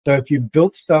So if you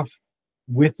built stuff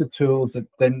with the tools that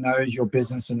then knows your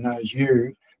business and knows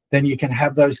you, then you can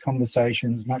have those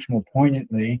conversations much more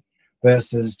poignantly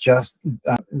versus just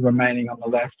remaining on the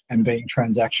left and being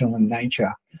transactional in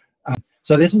nature.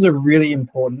 So this is a really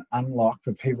important unlock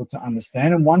for people to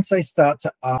understand. And once they start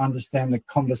to understand the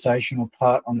conversational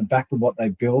part on the back of what they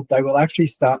build, they will actually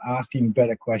start asking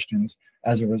better questions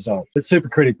as a result. It's super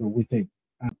critical, we think,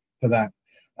 for that.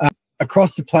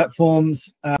 Across the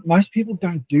platforms, most people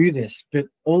don't do this, but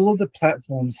all of the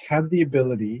platforms have the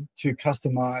ability to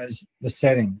customize the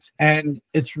settings. And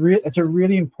it's a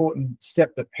really important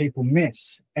step that people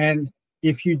miss. And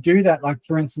if you do that, like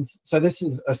for instance, so this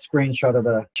is a screenshot of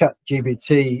a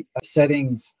ChatGPT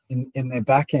settings in their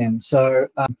backend. So,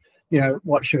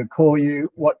 what should it call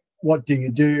you? What do you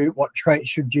do? What traits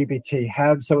should GPT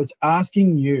have? So it's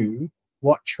asking you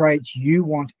what traits you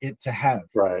want it to have.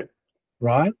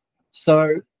 Right.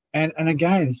 So, and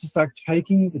again, it's just like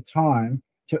taking the time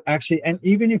to actually, and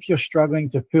even if you're struggling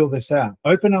to fill this out,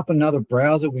 open up another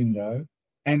browser window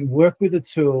and work with the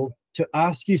tool to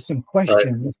ask you some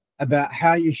questions about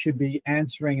how you should be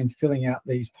answering and filling out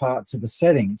these parts of the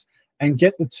settings, and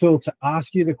get the tool to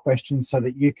ask you the questions so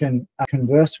that you can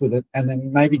converse with it, and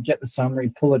then maybe get the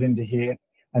summary, pull it into here,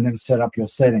 and then set up your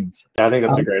settings. I think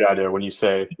that's a great idea when you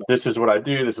say, this is what I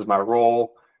do, this is my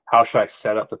role. How should I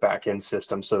set up the back-end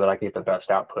system so that I can get the best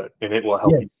output? And it will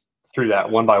help you through that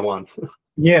one by one.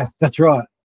 Yeah, that's right.